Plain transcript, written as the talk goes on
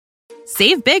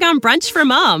Save big on brunch for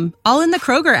mom, all in the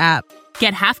Kroger app.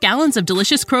 Get half gallons of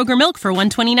delicious Kroger milk for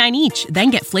 $1.29 each.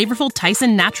 Then get flavorful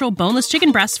Tyson natural boneless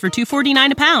chicken breasts for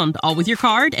 $2.49 a pound, all with your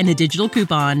card and a digital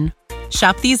coupon.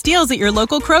 Shop these deals at your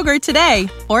local Kroger today,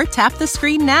 or tap the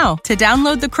screen now to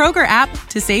download the Kroger app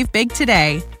to save big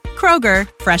today. Kroger,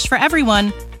 fresh for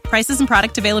everyone. Prices and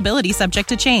product availability subject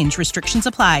to change. Restrictions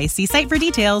apply. See site for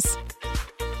details.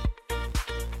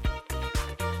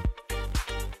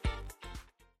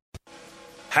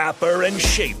 Happer and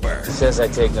Shaper. Says I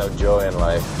take no joy in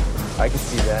life. I can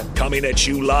see that. Coming at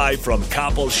you live from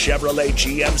Coppel Chevrolet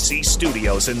GMC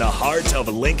Studios in the heart of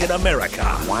Lincoln, America.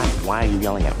 Why are you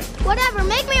yelling at me? Whatever,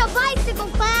 make me a bicycle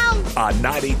clown. On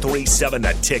 93.7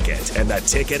 The Ticket and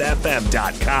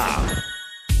theticketfm.com.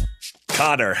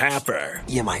 Connor Happer.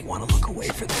 You might want to look away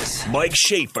for this. Mike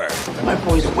Shaper. My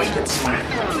boy's awake and smart.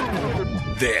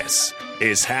 This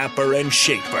is Happer and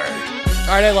Shaper.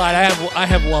 All right, I lied. I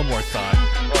have one more thought.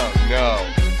 Oh, no.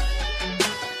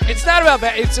 It's not about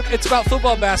it's about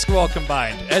football and basketball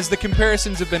combined, as the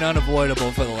comparisons have been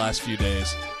unavoidable for the last few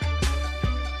days.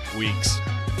 Weeks,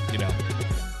 you know.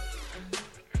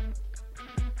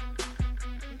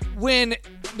 When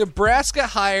Nebraska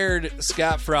hired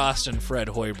Scott Frost and Fred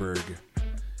Hoiberg,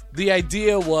 the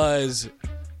idea was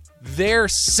their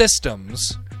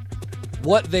systems,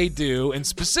 what they do, and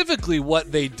specifically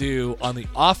what they do on the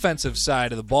offensive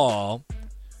side of the ball,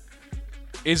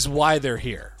 is why they're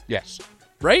here. Yes.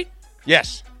 Right?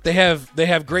 Yes. They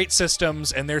have great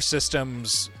systems, and their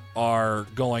systems are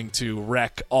going to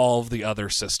wreck all of the other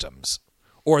systems.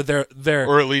 Or they're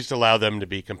or at least allow them to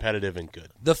be competitive and good.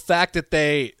 The fact that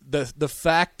the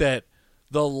fact that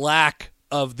the lack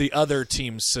of the other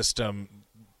team's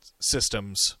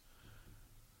systems,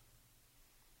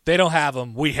 they don't have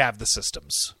them. We have the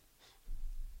systems.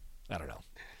 I don't know.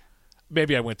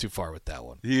 Maybe I went too far with that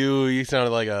one. You sounded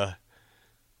like a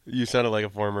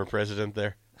former president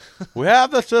there. We have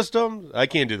the system. I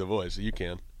can't do the voice. You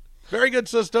can. Very good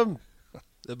system.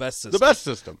 The best system. The best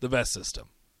system. The best system.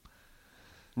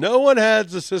 No one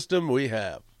has the system we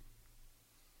have.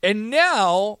 And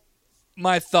now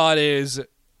my thought is,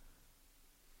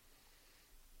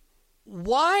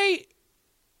 why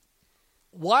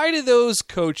do those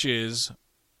coaches,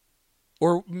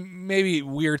 or maybe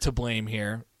we're to blame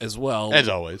here as well. As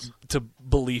always. To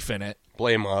belief in it.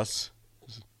 Blame us.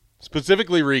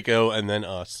 Specifically Rico and then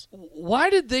us. Why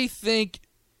did they think,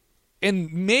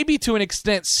 and maybe to an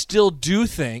extent still do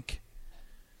think,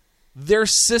 their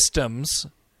systems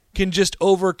can just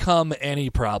overcome any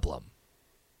problem?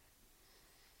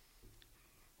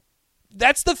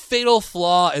 That's the fatal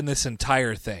flaw in this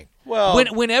entire thing. Well,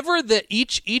 whenever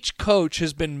each coach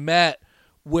has been met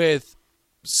with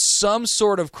some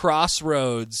sort of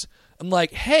crossroads, I'm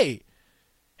like, hey,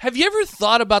 have you ever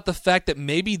thought about the fact that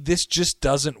maybe this just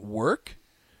doesn't work?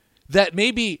 That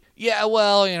maybe, yeah,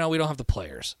 well, we don't have the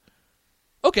players.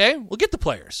 Okay, we'll get the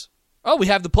players. Oh, we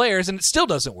have the players, and it still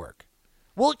doesn't work.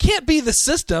 Well, it can't be the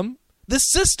system. The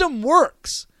system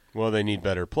works. Well, they need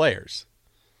better players.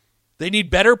 They need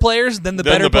better players than the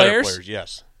better players?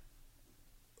 Yes.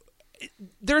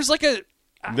 There's like a...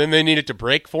 Then they need it to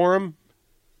break for them?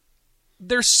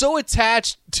 They're so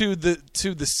attached to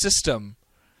the system.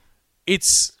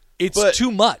 It's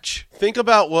too much. Think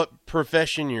about what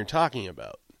profession you're talking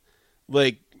about.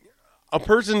 Like, a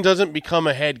person doesn't become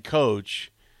a head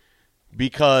coach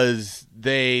because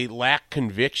they lack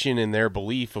conviction in their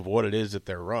belief of what it is that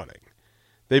they're running.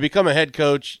 They become a head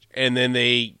coach, and then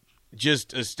they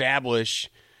just establish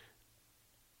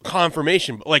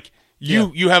confirmation. Like,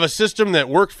 you have a system that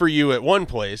worked for you at one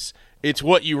place. It's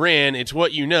what you ran. It's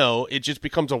what you know. It just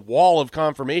becomes a wall of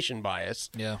confirmation bias.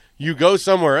 Yeah. You go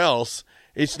somewhere else.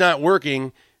 It's not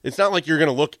working. It's not like you're going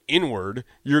to look inward.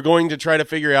 You're going to try to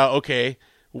figure out, okay,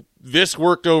 this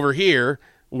worked over here.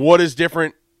 What is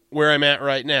different where I'm at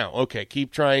right now? Okay,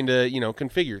 keep trying to,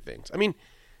 configure things. I mean,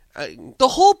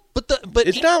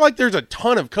 it's not like there's a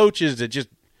ton of coaches that just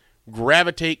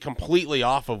gravitate completely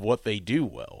off of what they do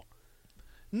well.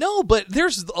 No, but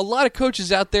there's a lot of coaches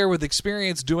out there with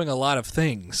experience doing a lot of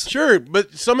things. Sure,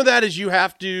 but some of that is you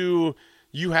have to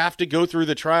go through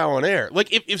the trial and error. Like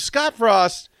if Scott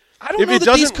Frost, I don't know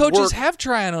that these coaches have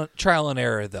trial and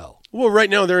error though. Well, right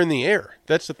now they're in the air.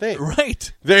 That's the thing.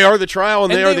 Right. They are the trial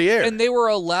and they are the error. And they were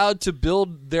allowed to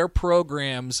build their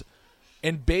programs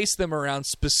and base them around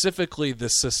specifically the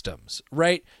systems,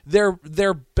 right? They're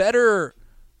better.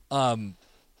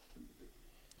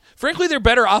 Frankly, they're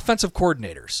better offensive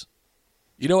coordinators.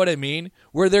 You know what I mean?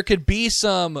 Where there could be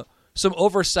some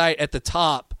oversight at the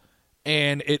top,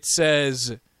 and it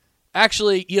says,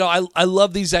 actually, I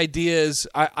love these ideas.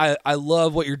 I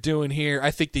love what you're doing here.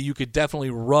 I think that you could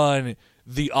definitely run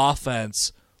the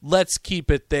offense. Let's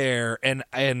keep it there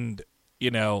and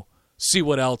see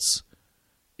what else,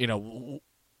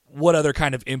 what other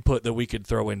kind of input that we could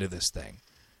throw into this thing,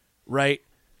 right?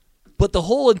 But the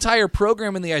whole entire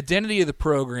program and the identity of the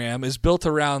program is built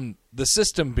around the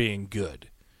system being good.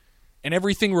 And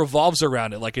everything revolves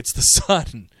around it like it's the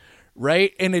sun,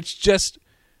 right? And it's just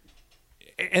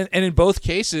and in both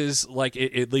cases, like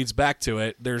it leads back to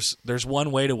it, there's one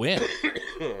way to win.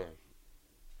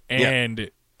 And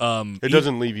it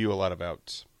doesn't leave you a lot of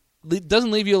outs. It doesn't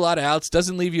leave you a lot of outs,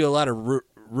 doesn't leave you a lot of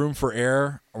room for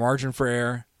error, or margin for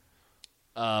error.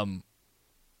 I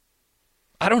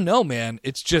don't know, man.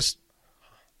 It's just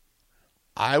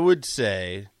I would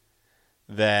say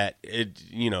that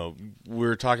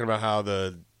we're talking about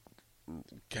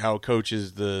how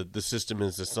coaches, the system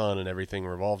is the sun and everything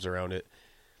revolves around it.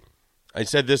 I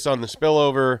said this on the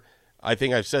spillover. I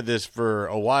think I've said this for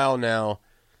a while now.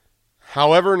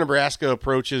 However Nebraska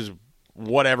approaches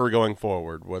whatever going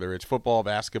forward, whether it's football,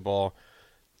 basketball,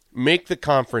 make the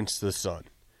conference the sun.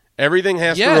 Everything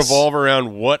has to revolve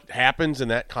around what happens in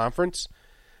that conference,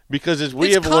 because as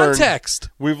we have context.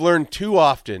 We've learned too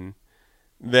often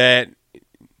that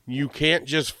you can't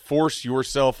just force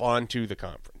yourself onto the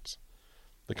conference.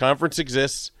 The conference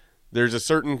exists. There's a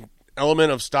certain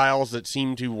element of styles that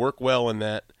seem to work well in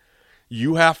that.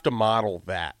 You have to model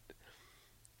that.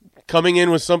 Coming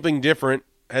in with something different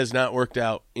has not worked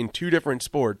out in two different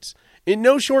sports, in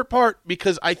no short part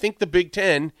because I think the Big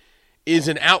Ten is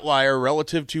an outlier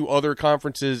relative to other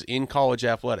conferences in college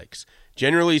athletics.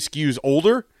 Generally skews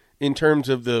older in terms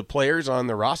of the players on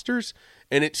the rosters,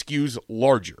 and it skews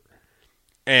larger.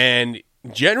 And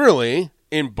generally,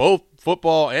 in both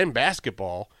football and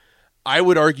basketball, I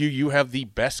would argue you have the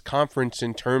best conference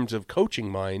in terms of coaching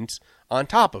minds on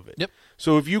top of it. Yep.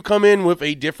 So if you come in with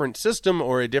a different system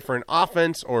or a different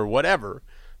offense or whatever,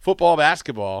 football,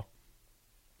 basketball,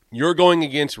 you're going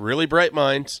against really bright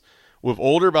minds with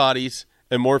older bodies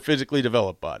and more physically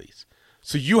developed bodies.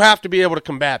 So you have to be able to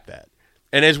combat that.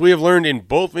 And as we have learned in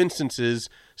both instances,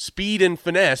 speed and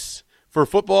finesse for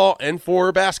football and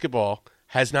for basketball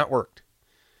has not worked.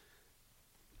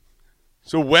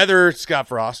 So whether Scott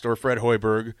Frost or Fred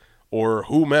Hoiberg or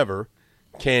whomever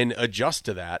can adjust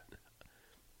to that,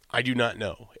 I do not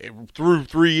know. Through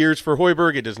 3 years for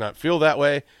Hoiberg, it does not feel that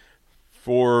way.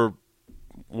 For,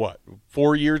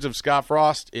 4 years of Scott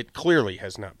Frost, it clearly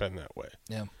has not been that way.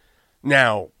 Yeah.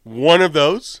 Now, one of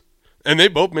those, and they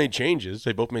both made changes.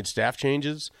 They both made staff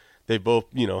changes. They both,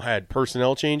 had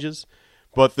personnel changes.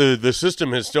 But the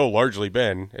system has still largely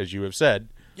been, as you have said,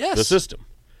 the system.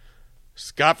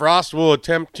 Scott Frost will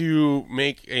attempt to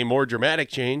make a more dramatic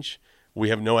change. We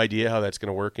have no idea how that's going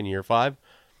to work in year 5.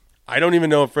 I don't even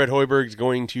know if Fred Hoiberg is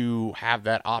going to have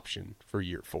that option for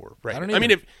year 4. Right? I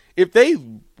mean, if they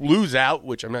lose out,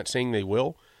 which I'm not saying they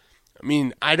will,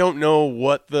 I don't know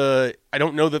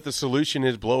that the solution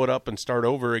is blow it up and start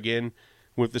over again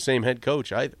with the same head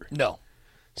coach either. No.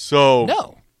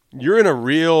 So you're in a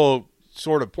real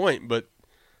sort of point, but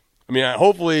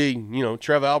hopefully,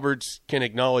 Trev Alberts can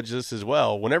acknowledge this as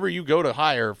well. Whenever you go to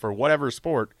hire for whatever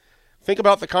sport, think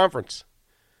about the conference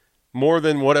more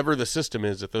than whatever the system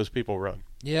is that those people run.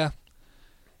 Yeah.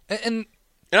 And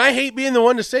I hate being the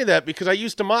one to say that because I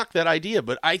used to mock that idea,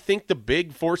 but I think the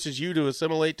big forces you to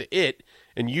assimilate to it,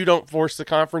 and you don't force the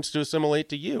conference to assimilate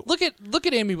to you. Look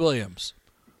at Amy Williams.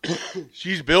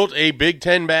 She's built a Big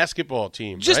Ten basketball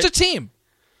team. Just right? a team.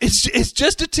 It's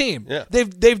just a team. Yeah.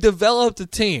 They've developed a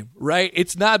team, right?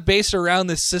 It's not based around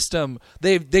this system.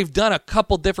 They've done a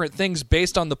couple different things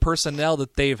based on the personnel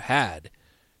that they've had.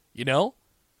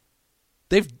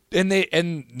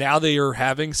 And now they are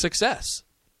having success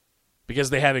because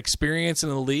they have experience in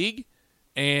the league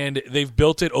and they've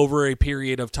built it over a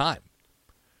period of time.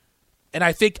 And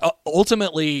I think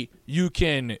ultimately you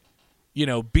can,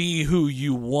 be who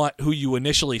you want, who you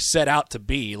initially set out to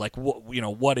be. Like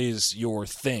what is your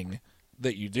thing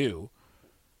that you do?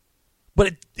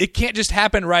 But it can't just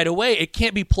happen right away. It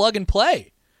can't be plug and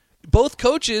play. Both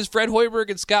coaches, Fred Hoiberg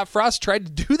and Scott Frost, tried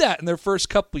to do that in their first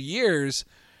couple of years.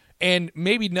 And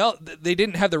maybe they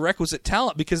didn't have the requisite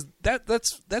talent because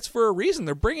that's for a reason.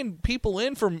 They're bringing people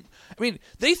in from.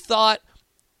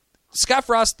 Scott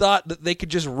Frost thought that they could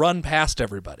just run past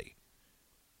everybody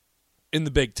in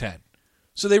the Big Ten,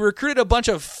 so they recruited a bunch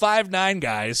of 5'9"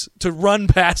 guys to run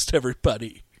past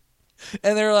everybody,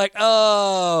 and they're like,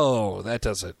 "Oh, that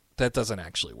doesn't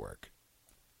actually work,"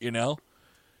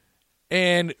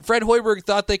 And Fred Hoiberg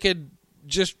thought they could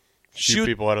just shoot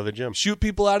people out of the gym. Shoot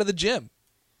people out of the gym.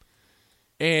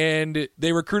 and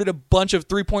they recruited a bunch of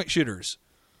three-point shooters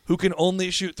who can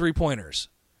only shoot three-pointers.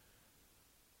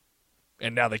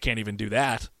 And now they can't even do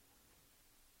that.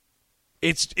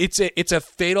 It's a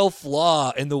fatal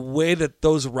flaw in the way that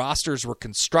those rosters were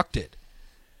constructed.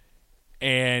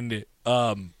 And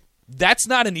that's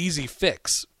not an easy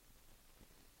fix.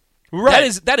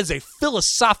 Right. That is a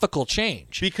philosophical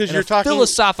change. Because and you're a talking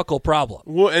philosophical problem.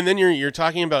 Well, and then you're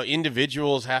talking about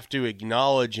individuals have to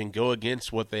acknowledge and go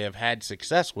against what they have had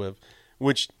success with,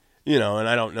 which, and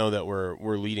I don't know that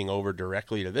we're leading over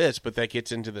directly to this, but that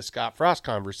gets into the Scott Frost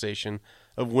conversation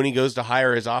of when he goes to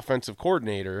hire his offensive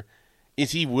coordinator,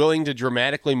 is he willing to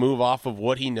dramatically move off of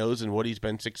what he knows and what he's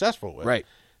been successful with? Right.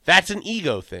 That's an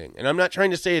ego thing. And I'm not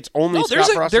trying to say it's only Scott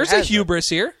Frost. There's a hubris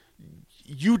here.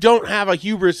 You don't have a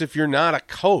hubris if you're not a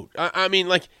coach. I mean,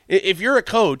 like, if you're a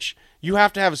coach, you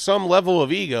have to have some level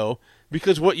of ego,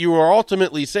 because what you are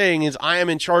ultimately saying is, I am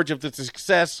in charge of the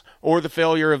success or the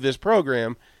failure of this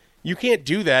program. You can't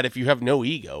do that if you have no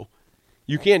ego.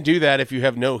 You can't do that if you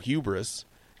have no hubris.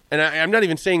 And I'm not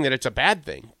even saying that it's a bad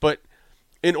thing, but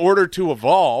in order to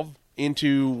evolve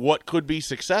into what could be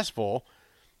successful,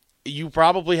 you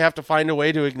probably have to find a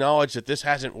way to acknowledge that this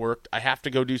hasn't worked. I have to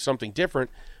go do something different.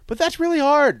 But that's really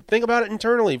hard. Think about it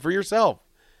internally for yourself.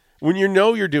 When you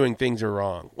know you're doing things are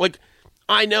wrong. Like,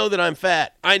 I know that I'm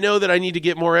fat. I know that I need to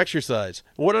get more exercise.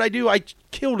 What did I do? I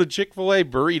killed a Chick-fil-A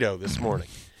burrito this morning.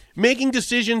 Making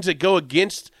decisions that go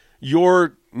against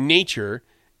your nature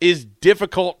is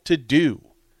difficult to do.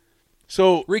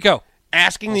 So, Rico,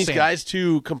 asking these guys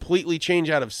to completely change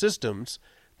out of systems,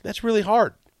 that's really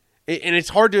hard. And it's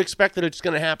hard to expect that it's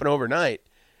going to happen overnight.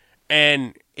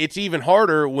 And it's even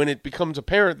harder when it becomes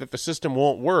apparent that the system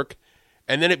won't work,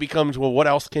 and then it becomes, well, what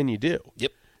else can you do?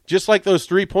 Yep. Just like those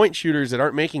three-point shooters that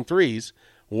aren't making threes,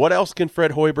 what else can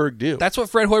Fred Hoiberg do? That's what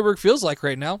Fred Hoiberg feels like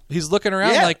right now. He's looking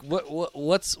around like,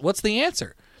 what's the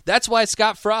answer? That's why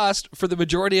Scott Frost, for the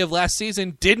majority of last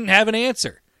season, didn't have an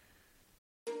answer.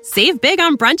 Save big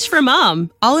on brunch for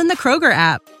mom, all in the Kroger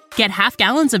app. Get half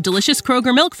gallons of delicious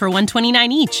Kroger milk for $1.29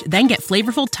 each. Then get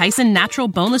flavorful Tyson natural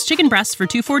boneless chicken breasts for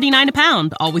 $2.49 a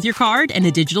pound, all with your card and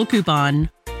a digital coupon.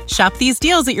 Shop these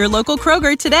deals at your local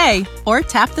Kroger today, or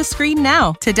tap the screen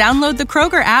now to download the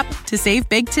Kroger app to save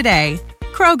big today.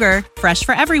 Kroger, fresh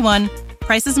for everyone.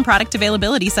 Prices and product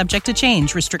availability subject to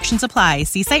change. Restrictions apply.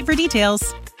 See site for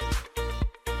details.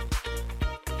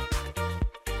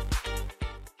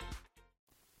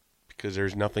 Because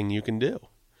there's nothing you can do.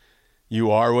 You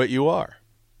are what you are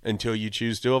until you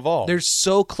choose to evolve. They're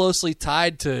so closely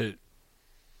tied to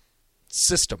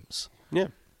systems. Yeah.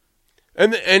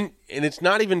 And it's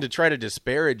not even to try to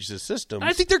disparage the systems.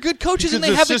 I think they're good coaches, and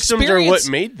they the have systems experience. are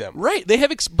what made them. Right. They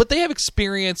have but they have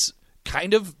experience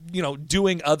kind of,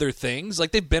 doing other things.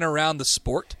 Like, they've been around the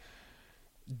sport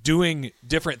doing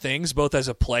different things, both as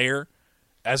a player,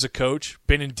 as a coach,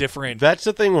 been in different. That's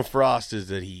the thing with Frost, is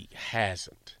that he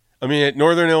hasn't. I mean, at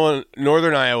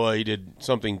Northern Iowa, he did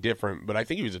something different, but I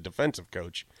think he was a defensive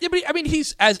coach. Yeah, but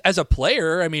he's as a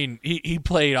player. I mean, he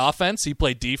played offense, he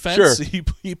played defense, Sure.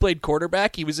 he played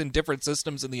quarterback. He was in different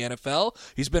systems in the NFL.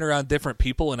 He's been around different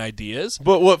people and ideas.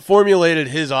 But what formulated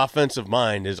his offensive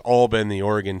mind has all been the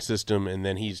Oregon system, and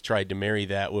then he's tried to marry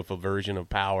that with a version of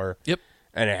power. Yep.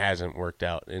 And it hasn't worked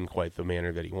out in quite the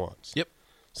manner that he wants. Yep.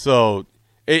 So,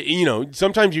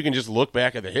 sometimes you can just look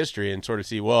back at the history and sort of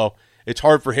see, well, it's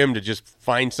hard for him to just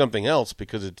find something else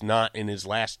because it's not in his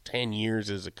last 10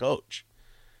 years as a coach.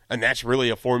 And that's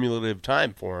really a formulative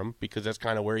time for him, because that's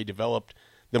kind of where he developed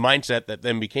the mindset that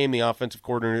then became the offensive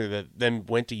coordinator that then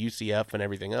went to UCF and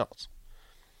everything else.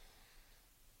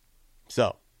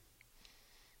 So,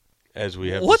 as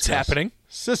we have what's discussed, happening?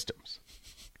 Systems.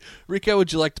 Rico,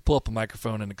 would you like to pull up a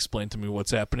microphone and explain to me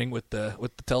what's happening with the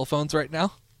telephones right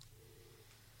now?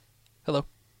 Hello.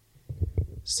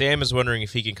 Sam is wondering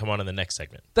if he can come on in the next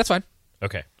segment. That's fine.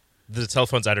 Okay. The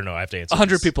telephones, I don't know. I have to answer.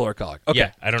 100 this. people are calling. Okay.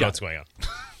 Yeah, I don't know Got what's going on.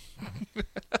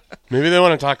 Maybe they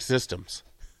want to talk systems.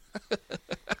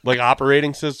 Like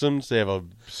operating systems. They have a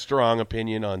strong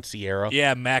opinion on Sierra.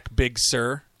 Yeah, Mac Big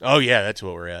Sur. Oh, yeah, that's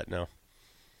what we're at now.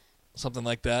 Something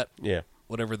like that. Yeah.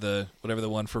 Whatever the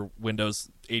one for Windows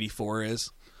 84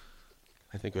 is.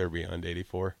 I think they're beyond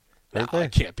 84. No, Aren't they?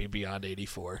 it can't be beyond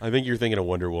 84. I think you're thinking of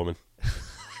Wonder Woman.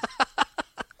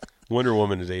 Wonder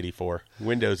Woman is 84.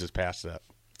 Windows is past that.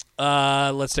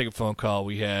 Let's take a phone call.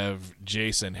 We have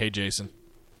Jason. Hey, Jason.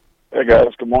 Hey, guys.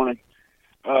 Good morning.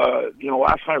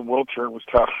 Last night Wilcher was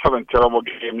having a terrible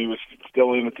game. He was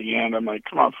still in at the end. I'm like,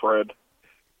 come on, Fred.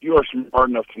 You are smart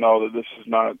enough to know that this is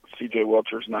not C.J.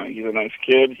 Wilcher's night. He's a nice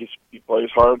kid. He plays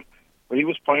hard. But he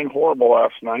was playing horrible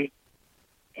last night.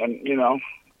 And,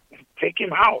 take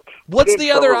him out. What's Put in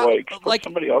the other Trevor Lake, put like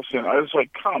somebody else in? I was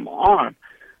like, come on.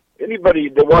 Anybody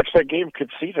that watched that game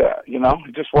could see that.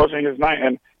 It just wasn't his night.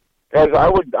 And guys, I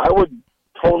would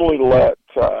totally let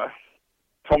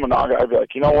Tominaga. I'd be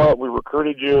like, you know what? We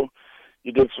recruited you.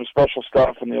 You did some special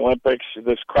stuff in the Olympics.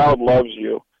 This crowd loves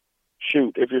you.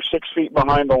 Shoot. If you're 6 feet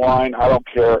behind the line, I don't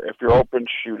care. If you're open,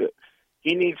 shoot it.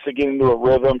 He needs to get into a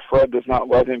rhythm. Fred does not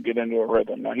let him get into a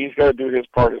rhythm. Now, he's got to do his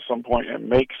part at some point and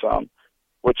make some,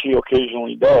 which he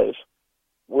occasionally does.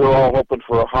 We're all hoping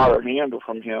for a hotter hand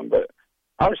from him, but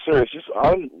I'm serious. Just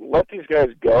let these guys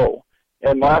go.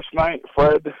 And last night,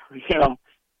 Fred,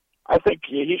 I think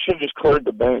he should have just cleared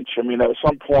the bench. I mean, at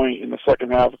some point in the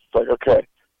second half, it's like, okay,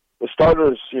 the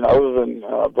starters, other than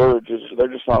Verge, they're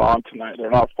just not on tonight.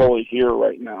 They're not fully here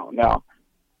right now. Now,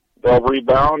 they'll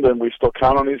rebound, and we still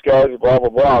count on these guys, blah, blah,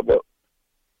 blah. But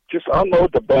just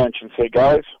unload the bench and say,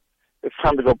 guys, it's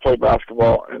time to go play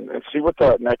basketball and see what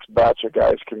that next batch of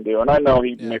guys can do. And I know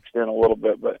he mixed in a little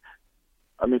bit, but,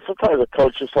 I mean, sometimes a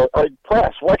coach just like,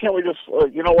 press. Why can't we just,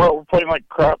 you know what, we're playing like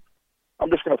crap.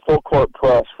 I'm just going to full court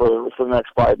press for the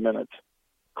next 5 minutes.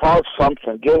 Cause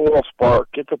something. Get a little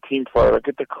spark. Get the team fired up.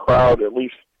 Get the crowd at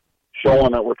least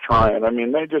showing that we're trying. I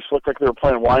mean, they just looked like they were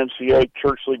playing YMCA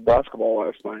Church League basketball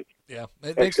last night. Yeah.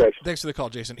 Thanks for the call,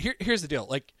 Jason. Here's the deal.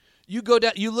 Like, you go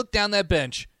down, you look down that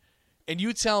bench, and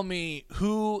you tell me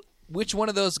which one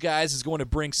of those guys is going to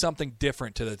bring something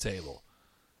different to the table.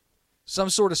 Some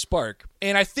sort of spark.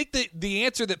 And I think that the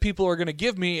answer that people are going to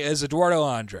give me is Eduardo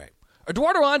Andre.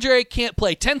 Eduardo Andre can't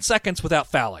play 10 seconds without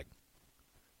fouling.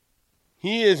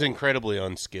 He is incredibly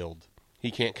unskilled. He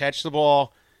can't catch the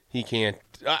ball. He can't.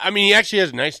 I mean, he actually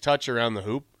has a nice touch around the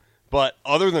hoop, but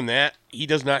other than that, he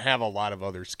does not have a lot of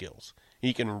other skills.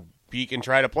 He can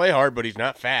try to play hard, but he's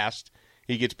not fast.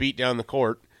 He gets beat down the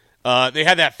court. They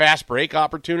had that fast break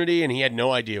opportunity, and he had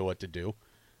no idea what to do.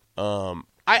 I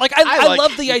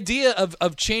love the idea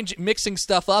of mixing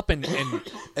stuff up, and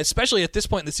especially at this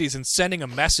point in the season, sending a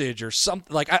message or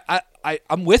something. Like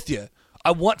I'm with you. I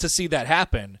want to see that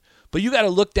happen. But you got to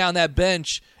look down that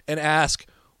bench and ask,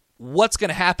 what's going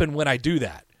to happen when I do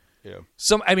that? Yeah.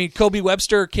 Kobe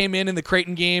Webster came in the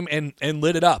Creighton game and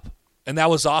lit it up, and that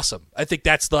was awesome. I think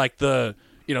that's like there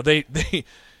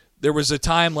was a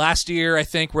time last year, I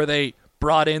think, where they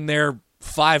brought in their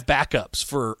 5 backups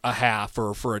for a half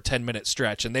or for a 10-minute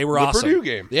stretch, and they were awesome. The Purdue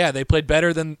game. Yeah, they played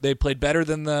better than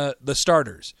the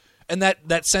starters. And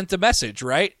that sent a message,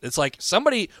 right? It's like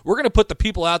we're going to put the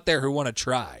people out there who want to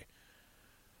try.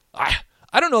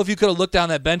 I don't know if you could have looked down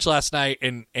that bench last night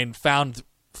and found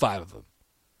 5 of them.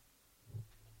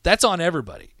 That's on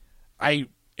everybody. Andre's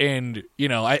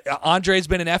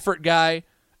been an effort guy. I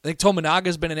think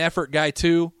Tominaga's been an effort guy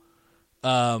too.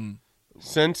 And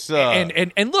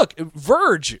look,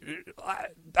 Verge.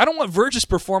 I don't want Verge's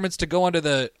performance to go under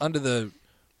the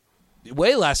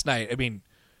way last night. I mean,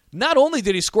 not only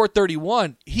did he score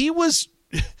 31, he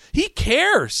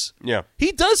cares. Yeah,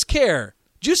 he does care.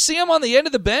 Did you see him on the end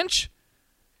of the bench?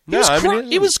 He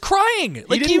was crying.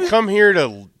 He didn't come here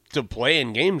to play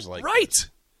in games like right. This.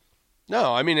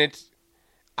 No, I mean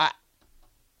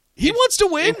he wants to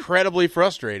win. Incredibly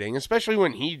frustrating, especially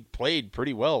when he played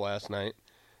pretty well last night,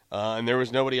 and there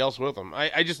was nobody else with him.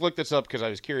 I just looked this up because I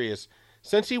was curious.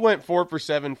 Since he went 4 for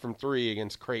 7 from 3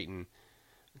 against Creighton,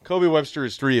 Kobe Webster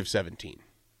is 3 of 17.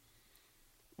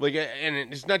 Like,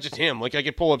 and it's not just him. Like, I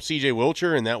could pull up C.J.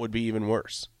 Wilcher, and that would be even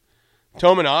worse.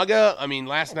 Tominaga, I mean,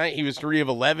 last night he was 3 of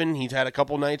 11. He's had a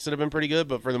couple nights that have been pretty good,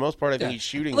 but for the most part, I think he's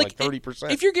shooting like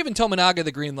 30%. If you're giving Tominaga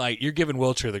the green light, you're giving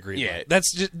Wilcher the green light.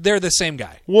 They're the same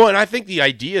guy. Well, and I think the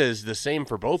idea is the same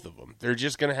for both of them. They're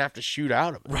just going to have to shoot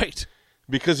out of it. Right.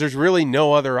 Because there's really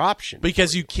no other option.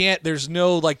 Because you can't, there's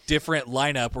no like different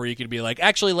lineup where you can be like,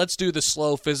 actually, let's do the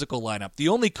slow physical lineup. The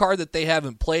only card that they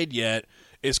haven't played yet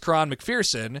is Karan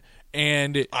McPherson.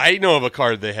 And I know of a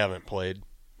card they haven't played.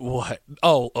 What?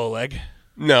 Oh, Oleg.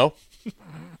 No.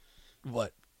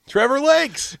 What? Trevor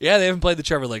Lakes. Yeah, they haven't played the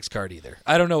Trevor Lakes card either.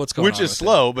 I don't know what's going on. Which is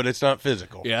slow, but it's not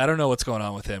physical. Yeah, I don't know what's going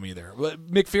on with him either.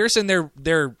 But McPherson,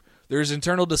 there's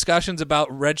internal discussions about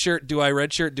redshirt. Do I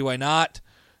redshirt? Do I not?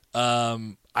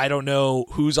 I don't know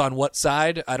who's on what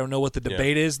side. I don't know what the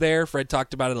debate is there. Fred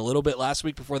talked about it a little bit last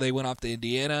week before they went off to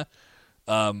Indiana.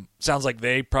 Sounds like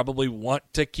they probably want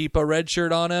to keep a red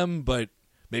shirt on him, but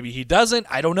maybe he doesn't.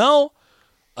 I don't know.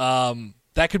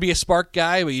 That could be a spark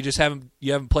guy, but you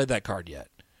haven't played that card yet.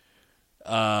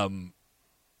 And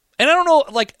I don't know,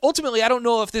 like, ultimately, I don't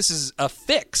know if this is a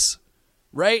fix,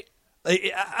 right?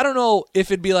 I don't know if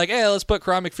it'd be like, hey, let's put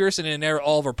Karan McPherson in there,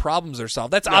 all of our problems are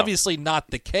solved. That's obviously not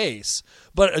the case.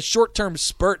 But a short-term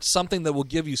spurt, something that will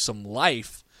give you some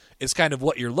life, is kind of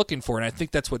what you're looking for, and I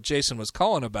think that's what Jason was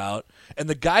calling about. And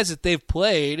the guys that they've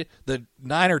played, the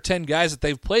 9 or 10 guys that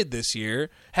they've played this year,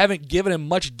 haven't given him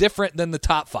much different than the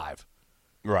top 5.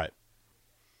 Right.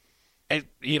 And,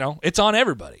 it's on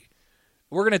everybody.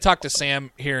 We're going to talk to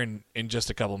Sam here in just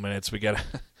a couple minutes.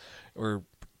 We're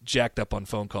jacked up on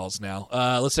phone calls now.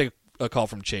 Let's take a call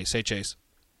from Chase. Hey, Chase.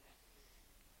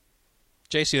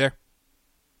 Chase, you there?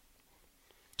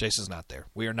 Chase is not there.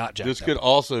 We are not jacked up. This could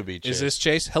also be Chase. Is this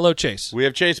Chase? Hello, Chase. We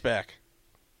have Chase back.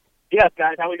 Yes,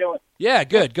 guys. How we doing? Yeah,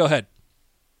 good. Go ahead.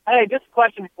 Hey, just a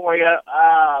question for you.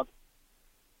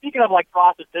 Speaking of,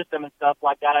 process system and stuff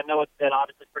like that, I know it's been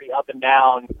obviously pretty up and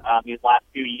down these last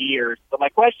few years. But my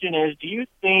question is, do you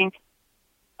think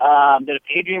that if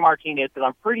Adrian Martinez, because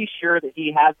I'm pretty sure that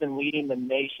he has been leading the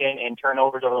nation in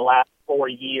turnovers over the last 4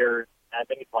 years, I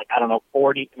think it's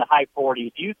 40, in the high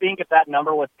 40s. Do you think if that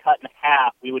number was cut in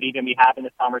half, we would even be having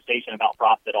this conversation about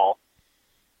Frost at all?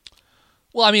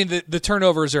 Well, I mean, the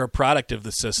turnovers are a product of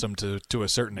the system to a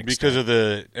certain extent. Because of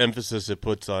the emphasis it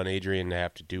puts on Adrian to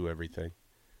have to do everything.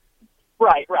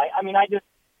 Right. I mean, I just,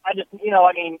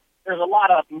 there's a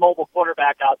lot of mobile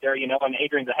quarterback out there, and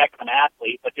Adrian's a heck of an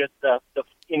athlete, but just the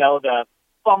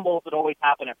fumbles that always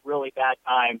happen at really bad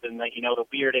times and the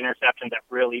weird interceptions at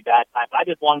really bad times. I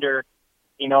just wonder,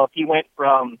 if he went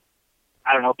from,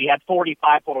 I don't know, if he had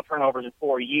 45 total turnovers in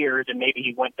 4 years and maybe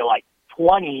he went to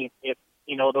 20, if,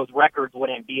 those records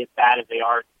wouldn't be as bad as they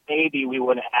are, maybe we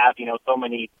wouldn't have, so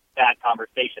many bad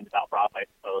conversations about Frost, I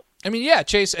suppose. I mean, yeah,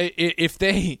 Chase, if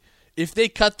they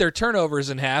cut their turnovers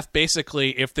in half,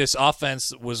 basically if this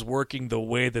offense was working the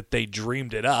way that they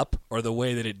dreamed it up or the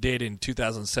way that it did in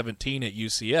 2017 at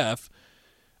UCF,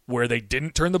 where they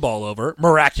didn't turn the ball over,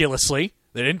 miraculously,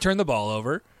 they didn't turn the ball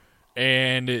over,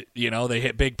 and, they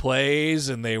hit big plays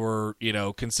and they were,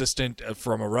 consistent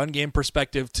from a run game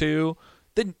perspective too,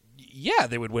 then, yeah,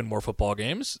 they would win more football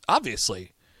games,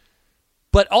 obviously.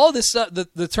 But all this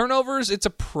the turnovers, it's a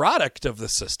product of the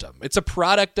system. It's a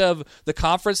product of the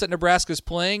conference that Nebraska's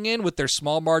playing in with their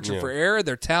small margin for error,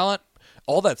 their talent,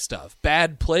 all that stuff.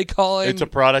 Bad play calling. It's a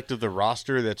product of the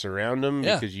roster that's around them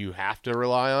because you have to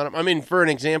rely on them. I mean, for an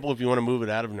example, if you want to move it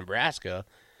out of Nebraska,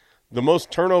 the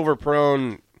most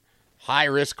turnover-prone,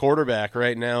 high-risk quarterback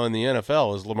right now in the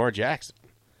NFL is Lamar Jackson.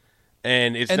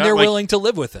 And they're willing to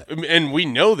live with it. And we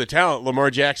know the talent Lamar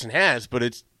Jackson has, but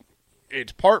it's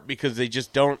part because they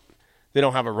just don't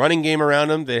have a running game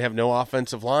around him. They have no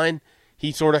offensive line.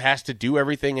 He sort of has to do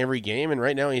everything every game, and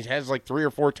right now he has 3 or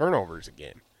 4 turnovers a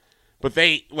game. But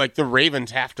they, the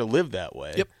Ravens, have to live that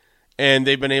way. Yep. And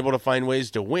they've been able to find ways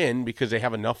to win because they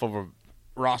have enough of a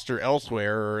roster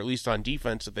elsewhere, or at least on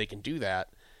defense, that they can do that.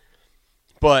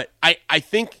 But I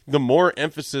think the more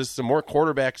emphasis, the more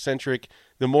quarterback-centric,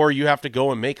 the more you have to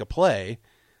go and make a play,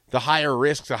 the higher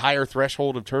risk, the higher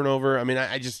threshold of turnover. I mean,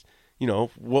 I just...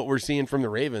 what we're seeing from the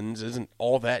Ravens isn't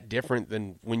all that different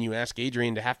than when you ask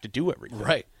Adrian to have to do everything.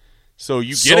 Right. So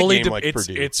you get a game like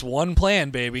Purdue. It's one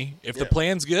plan, baby. If the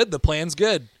plan's good, the plan's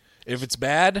good. If it's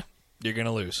bad, you're going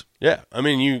to lose. Yeah. I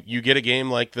mean, you get a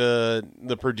game like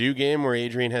the Purdue game where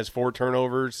Adrian has 4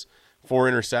 turnovers, 4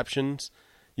 interceptions.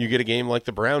 You get a game like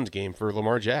the Browns game for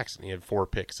Lamar Jackson. He had 4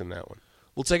 picks in that one.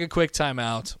 We'll take a quick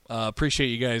timeout. Appreciate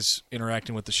you guys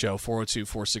interacting with the show.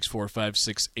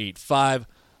 402-464-5685.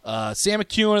 Sam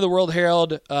McEwen of the World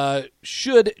Herald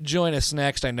should join us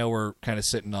next. I know we're kind of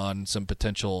sitting on some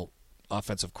potential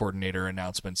offensive coordinator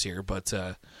announcements here, but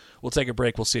we'll take a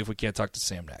break. We'll see if we can't talk to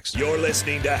Sam next. You're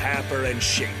listening to Happer and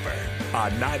Schaefer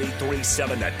on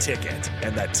 93.7 The Ticket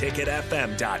and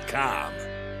theticketfm.com.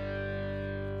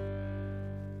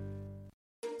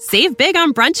 Save big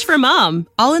on brunch for mom,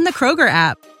 all in the Kroger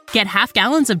app. Get half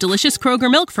gallons of delicious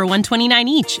Kroger milk for $1.29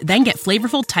 each. Then get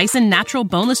flavorful Tyson natural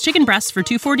boneless chicken breasts for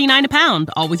 $2.49 a pound,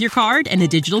 all with your card and a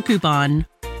digital coupon.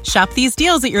 Shop these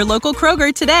deals at your local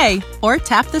Kroger today, or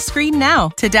tap the screen now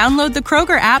to download the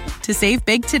Kroger app to save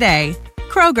big today.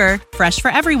 Kroger, fresh for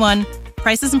everyone.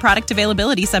 Prices and product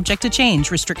availability subject to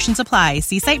change. Restrictions apply.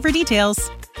 See site for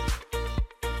details.